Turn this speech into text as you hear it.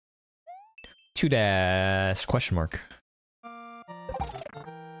Two dash question mark. I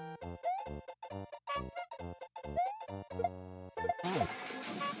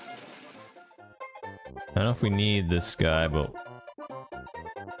don't know if we need this guy, but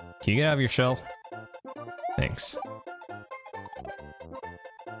can you get out of your shell? Thanks.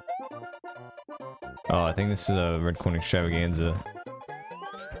 Oh, I think this is a red coin extravaganza.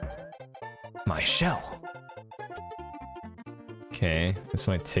 My shell. Okay, this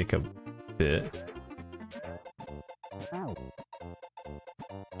might take a bit.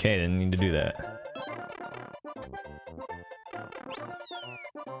 Okay, didn't need to do that.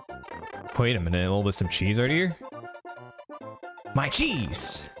 Wait a minute, a little bit some cheese right here? My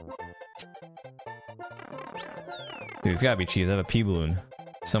cheese! Dude, there's gotta be cheese. I have a pea balloon.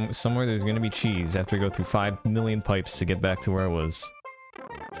 Somewhere there's gonna be cheese after I go through 5 million pipes to get back to where I was.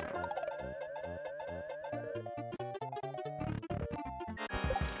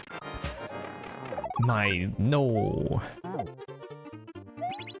 No.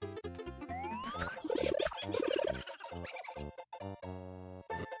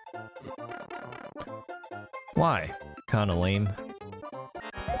 Why? Kinda lame.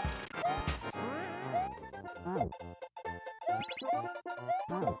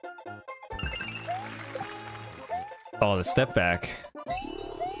 Oh, the step back.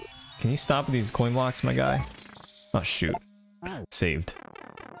 Can you stop with these coin blocks, my guy? Oh, shoot. Saved.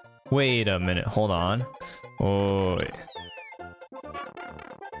 Wait a minute, hold on. Oh,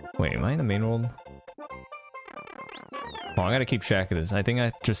 wait, am I in the main world? Oh, I gotta keep track of this. I think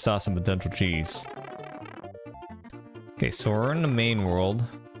I just saw some potential cheese. Okay, so we're in the main world.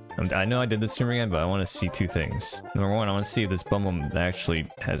 I know I did this stream again, but I want to see two things. Number one, I want to see if this bum actually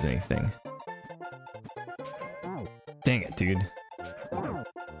has anything. Dang it, dude.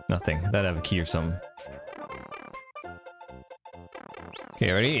 Nothing. That'd have a key or something.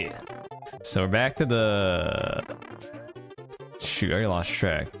 Okay, ready? So we're back to the... Shoot, I already lost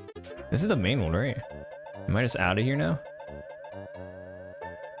track. This is the main one, right? Am I just out of here now?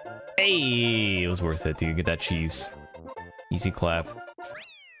 Hey, it was worth it, dude. Get that cheese. Easy clap.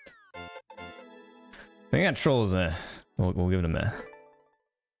 I think that troll is a... We'll give it a meh.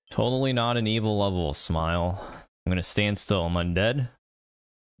 Totally not an evil level. Smile. I'm gonna stand still. I'm undead.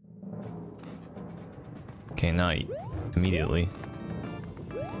 Okay, not immediately.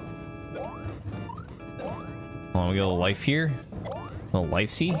 Hold on, we got a little life here. A little life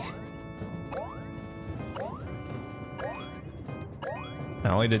seeds. I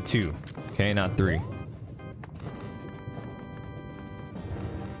only did 2. Okay, not 3.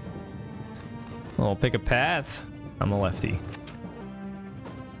 Well, pick a path. I'm a lefty.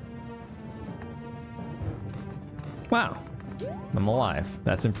 Wow. I'm alive.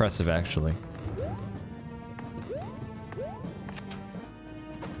 That's impressive, actually.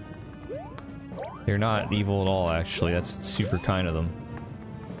 They're not evil at all, actually. That's super kind of them.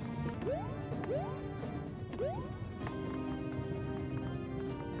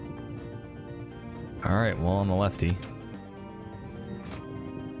 Alright, well, I'm a lefty.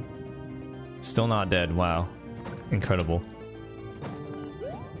 Still not dead. Wow. Incredible.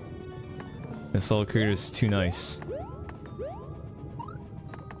 This little critter is too nice.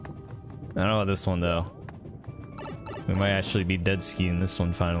 I don't know about this one, though. We might actually be dead skiing this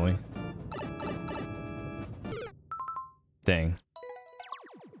one, finally. Dang.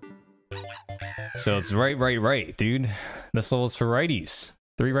 So it's right, dude. This level's for righties.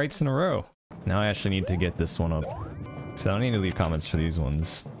 3 rights in a row. Now I actually need to get this one up. So I don't need to leave comments for these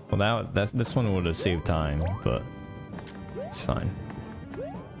ones. Well, this one would have saved time, but it's fine.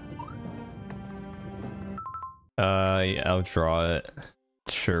 Yeah, I'll draw it.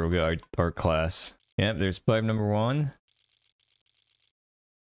 Sure, we'll go art class. Yep, there's pipe number 1.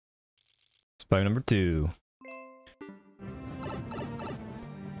 It's pipe number 2.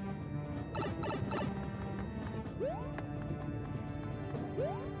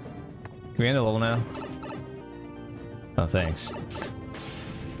 Can we end the level now? Oh, thanks.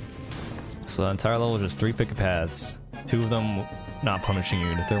 So the entire level is just 3 pick paths. 2 of them not punishing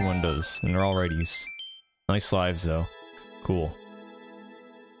you, the 3rd one does. And they're all righties. Nice lives, though. Cool.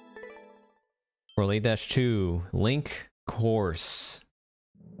 Relay -2. Link course.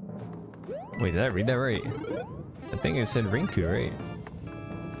 Wait, did I read that right? I think it said Rinku, right?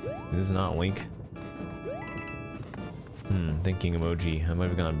 This is not Link. Thinking emoji. I might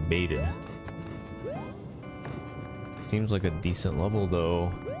have gone baited. Seems like a decent level,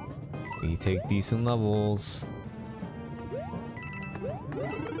 though. We take decent levels.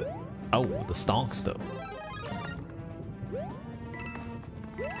 Oh, the stonks, though.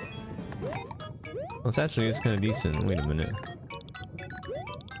 Well, it's actually kind of decent. Wait a minute.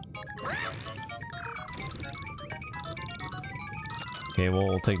 Okay, well,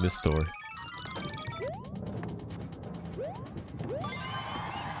 we'll take this door.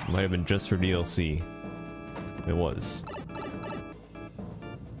 Might have been just for DLC. It was.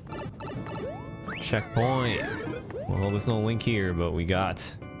 Checkpoint. Well, there's no link here, but we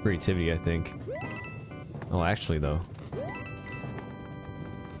got creativity, I think. Oh, actually, though.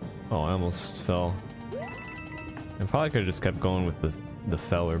 Oh, I almost fell. I probably could have just kept going with the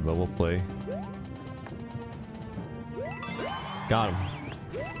feller, but we'll play. Got him.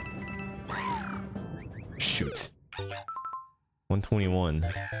 Shoot. 121.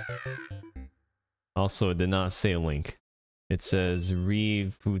 Also, it did not say link. It says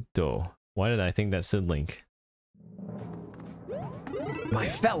Rivuto. Why did I think that said link? My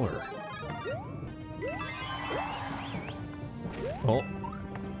feller! Oh.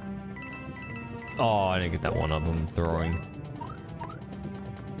 Oh, I didn't get that one up. I'm throwing.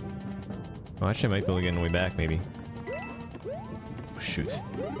 Oh, actually, I might be able to get on the way back, maybe. Oh, shoot.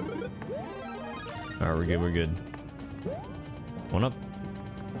 Alright, we're good, we're good. One up.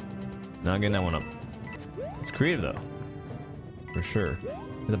 Not getting that one up. It's creative, though. For sure.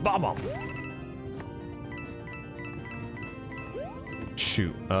 There's a bomb.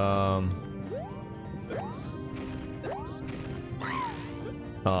 Shoot. Oh,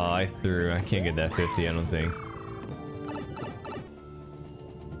 I threw. I can't get that 50, I don't think.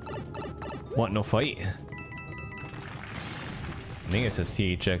 What, no fight? I think it says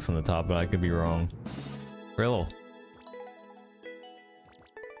THX on the top, but I could be wrong. Brillo.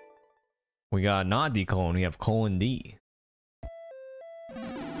 We got not D colon, we have colon D.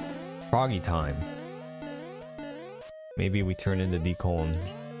 Froggy time. Maybe we turn into D colon.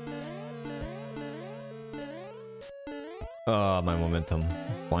 My momentum.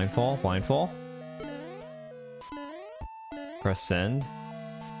 Blind fall? Blind fall? Press send.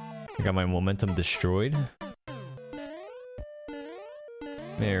 I got my momentum destroyed.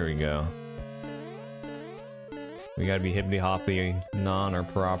 There we go. We gotta be hippity hoppy, not on our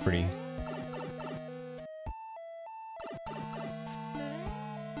property.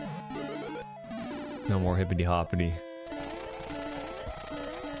 No more hippity hoppity.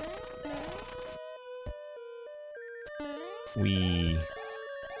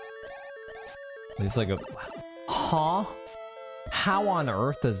 There's like a... Huh? How on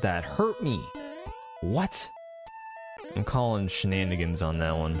earth does that hurt me? What? I'm calling shenanigans on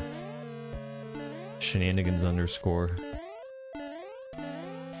that one. Shenanigans underscore.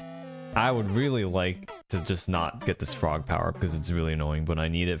 I would really like to just not get this frog power because it's really annoying, but I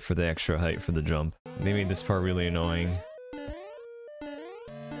need it for the extra height for the jump. They made this part really annoying.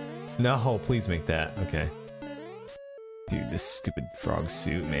 No, please make that. Okay. Dude, this stupid frog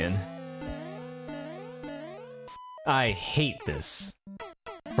suit, man. I hate this.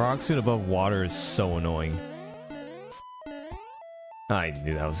 Frog suit above water is so annoying. I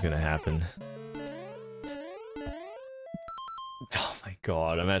knew that was gonna happen. Oh my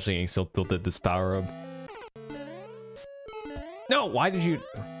god, I'm actually getting so tilted at this power up. No, why did you...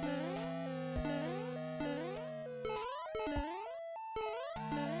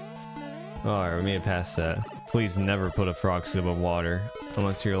 Alright, we made it past that. Please never put a frog suit above water,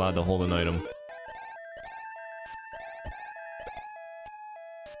 unless you're allowed to hold an item.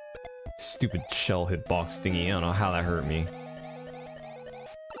 Stupid shell hitbox thingy, I don't know how that hurt me.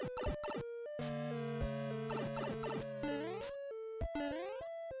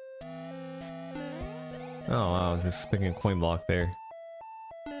 Oh wow, I was just picking a coin block there.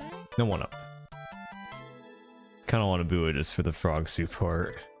 No one up. Kinda wanna boo it just for the frog suit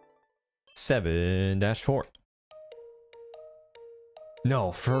part. 7-4.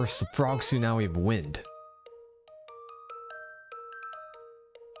 No, first the frog suit, now we have wind.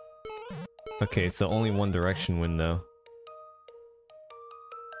 Okay, so only one direction wind though.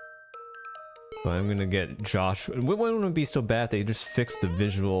 But I'm gonna get Josh. Wouldn't it be so bad they just fixed the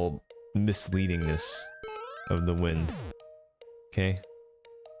visual misleadingness of the wind? Okay.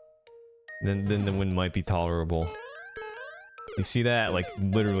 Then the wind might be tolerable. You see that? Like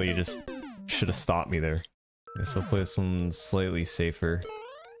literally, you just should have stopped me there. Guess I'll play this one slightly safer.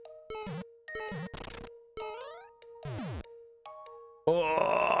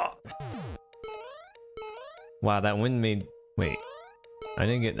 Oh! Wow, that wind made... Wait. I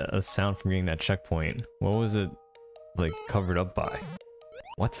didn't get a sound from getting that checkpoint. What was it, like, covered up by?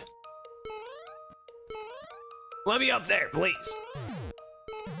 What? Let me up there, please!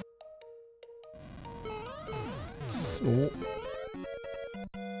 So...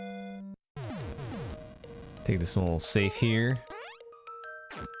 Take this one a little safe here.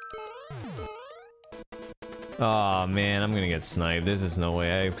 Aw, man, I'm gonna get sniped. This is no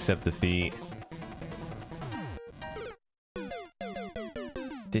way. I accept defeat.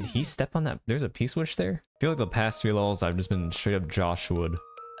 Did he step on that? There's a P-switch there? I feel like the past 3 levels I've just been straight up Joshua'd.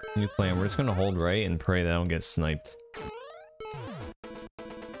 New plan, we're just gonna hold right and pray that I don't get sniped.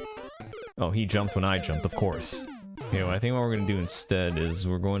 Oh, he jumped when I jumped, of course. Okay, well, I think what we're gonna do instead is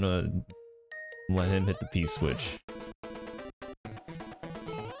we're going to let him hit the P-switch.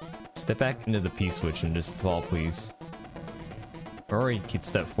 Step back into the P-switch and just fall, please. Or he could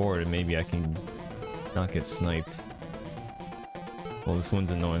step forward and maybe I can not get sniped. Well, this one's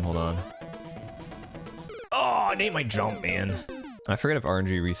annoying, hold on. Oh, it ain't my jump, man. I forget if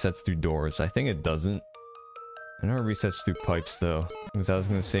RNG resets through doors. I think it doesn't. I know it resets through pipes, though. Because I was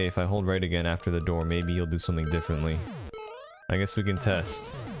gonna say, if I hold right again after the door, maybe he'll do something differently. I guess we can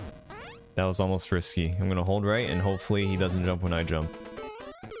test. That was almost risky. I'm gonna hold right, and hopefully he doesn't jump when I jump.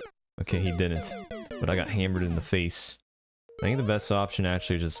 Okay, he didn't. But I got hammered in the face. I think the best option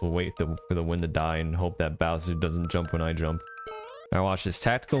actually is just wait for the wind to die and hope that Bowser doesn't jump when I jump. Now watch this.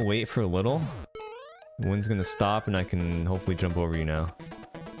 Tactical, wait for a little. The wind's gonna stop and I can hopefully jump over you now.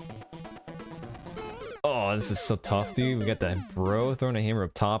 Oh, this is so tough, dude. We got that bro throwing a hammer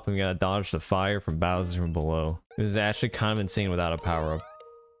up top and we gotta dodge the fire from Bowser from below. This is actually kind of insane without a power-up.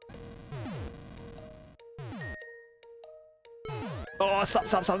 Oh,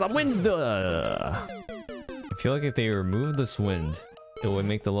 stop. Wind's the... I feel like if they remove this wind, it would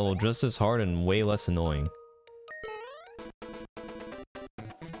make the level just as hard and way less annoying.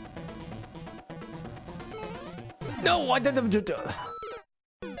 No, I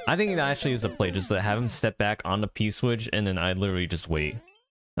think that actually is the play, just to have him step back on the P-switch and then I literally just wait.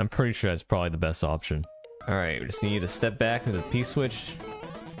 I'm pretty sure that's probably the best option. Alright, we just need to step back into the P-switch.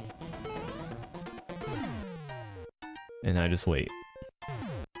 And I just wait.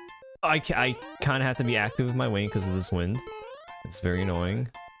 I kind of have to be active with my wing because of this wind. It's very annoying.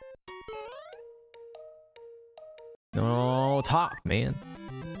 No, top, man.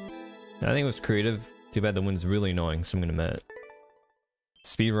 I think it was creative. Too bad the wind's really annoying, so I'm gonna met.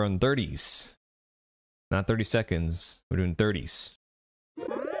 Speedrun 30s. Not 30 seconds. We're doing 30s.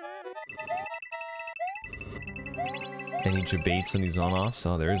 Any debates on these on-offs?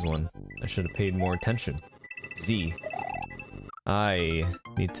 Oh, there is one. I should have paid more attention. Z. I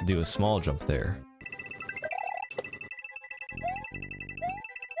need to do a small jump there.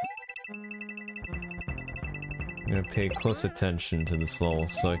 I'm gonna pay close attention to this level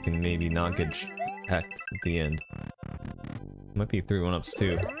so I can maybe not get hecked at the end. Might be 3 1-ups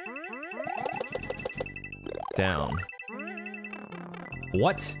too. Down.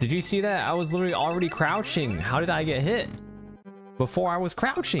 What? Did you see that? I was literally already crouching. How did I get hit? Before I was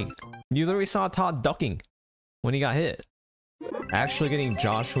crouching. You literally saw Todd ducking when he got hit. Actually getting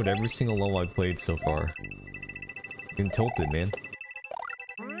Joshua at every single level I've played so far. Getting tilted, man.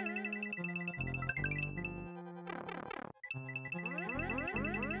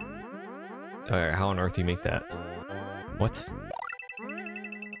 Alright, how on earth do you make that? What?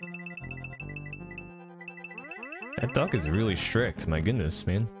 That duck is really strict, my goodness,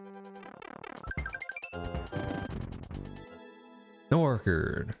 man. No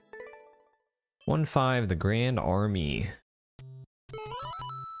record. 1-5, the Grand Army.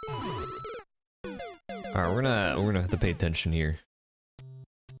 Alright, we're gonna have to pay attention here.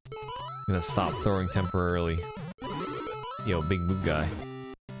 I'm gonna stop throwing temporarily. Yo, big boot guy.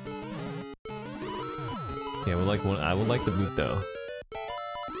 Yeah, I would like the boot though.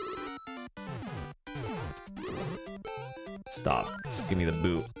 Stop. Just give me the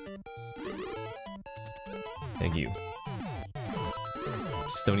boot. Thank you.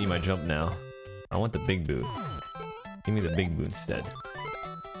 Just don't need my jump now. I want the big boot. Give me the big boot instead.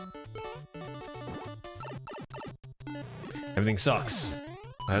 Everything sucks.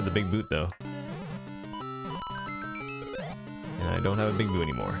 I have the big boot though. And I don't have a big boot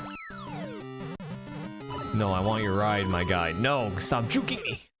anymore. No, I want your ride, my guy. No, stop juking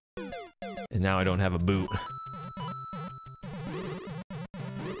me! And now I don't have a boot.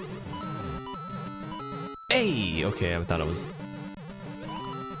 Hey! Okay, I thought I was...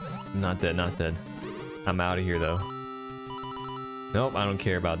 Not dead, not dead. I'm out of here, though. Nope, I don't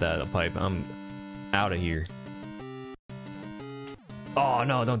care about that pipe. I'm out of here. Oh,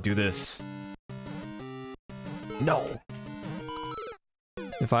 no, don't do this. No!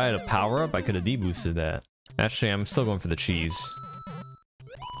 If I had a power-up, I could have deboosted that. Actually, I'm still going for the cheese.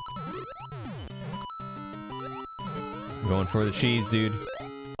 I'm going for the cheese, dude.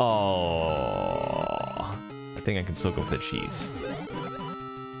 Oh, I think I can still go for the cheese.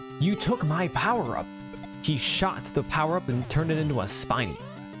 You took my power-up. He shot the power-up and turned it into a spiny.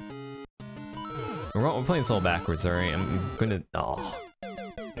 We're playing this all backwards, alright? I'm gonna... Oh.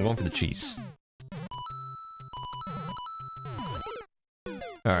 I'm going for the cheese.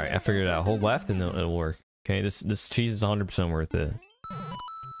 Alright, Alright, I figured it out. Hold left and it'll work. Okay, this cheese is 100% worth it.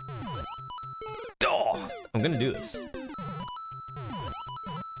 Oh, I'm gonna do this.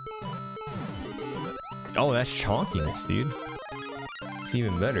 Oh, that's chonkiness, dude. It's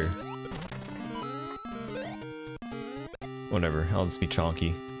even better. Whatever, I'll just be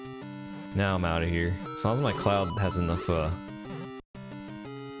chonky. Now I'm out of here. As long as my cloud has enough, yeah,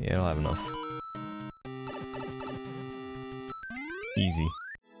 it'll have enough. Easy.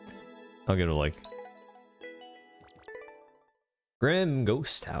 I'll get a like. Grim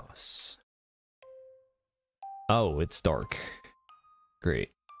Ghost House. Oh, it's dark.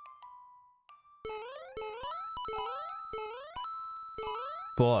 Great.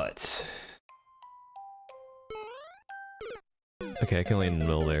 But... okay, I can land in the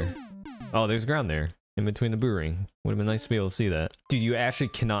middle there. Oh, there's ground there. In between the boo ring. Would have been nice to be able to see that. Dude, you actually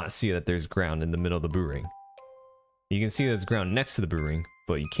cannot see that there's ground in the middle of the boo ring. You can see there's ground next to the boo ring,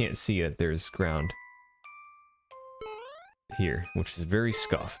 but you can't see that there's ground here, which is very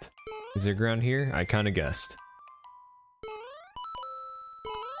scuffed. Is there ground here? I kind of guessed.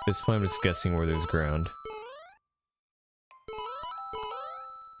 At this point, I'm just guessing where there's ground.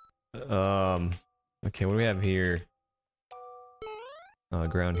 Okay, what do we have here?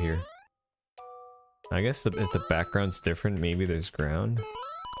 Ground here. I guess if the background's different, maybe there's ground.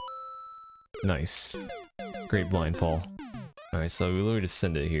 Nice. Great blind fall. Alright, so we literally just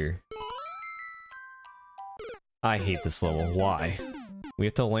send it here. I hate this level. Why? We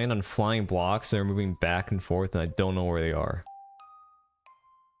have to land on flying blocks that are moving back and forth, and I don't know where they are.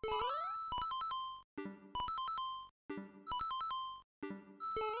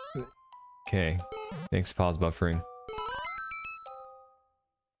 Okay. Thanks, pause buffering.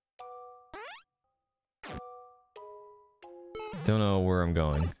 Don't know where I'm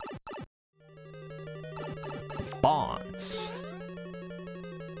going. Bonds.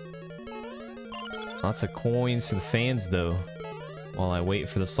 Lots of coins for the fans, though. While I wait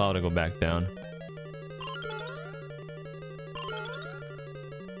for the saw to go back down.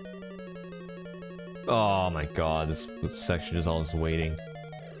 Oh my god, this section is all just waiting.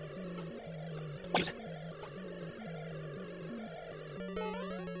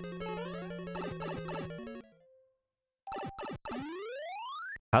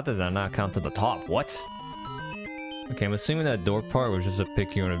 How did that not count to the top? What? Okay, I'm assuming that door part was just a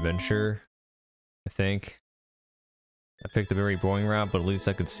pick your own adventure. I think. I picked a very boring route, but at least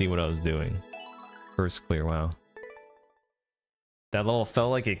I could see what I was doing. First clear, wow. That level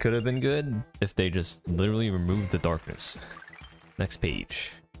felt like it could have been good if they just literally removed the darkness. Next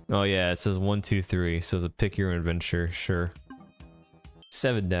page. Oh yeah, it says 1, 2, 3, so it's a pick your own adventure, sure.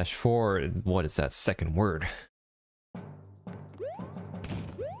 7-4, what is that second word?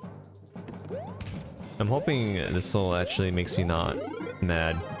 I'm hoping this level actually makes me not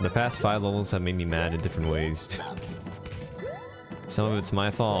mad. The past 5 levels have made me mad in different ways. Some of it's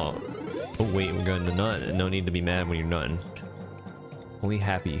my fault. Oh wait, we're going to nut. No need to be mad when you're nutting. Only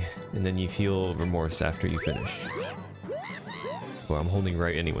happy, and then you feel remorse after you finish. Well, I'm holding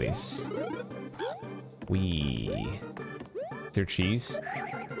right anyways. Wee. Is there cheese?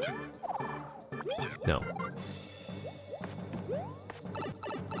 No.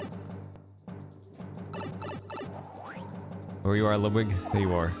 Where you are, Ludwig? There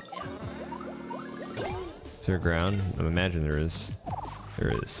you are. Is there ground? I imagine there is.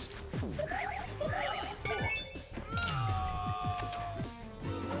 There is.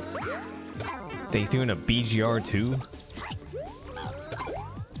 They threw in a BGR too?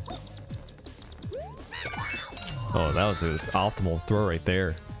 Oh, that was an optimal throw right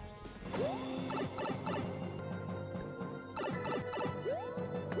there.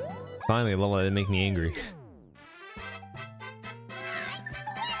 Finally, a level that didn't make me angry.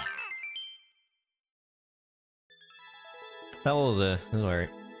 That was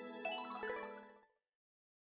alright.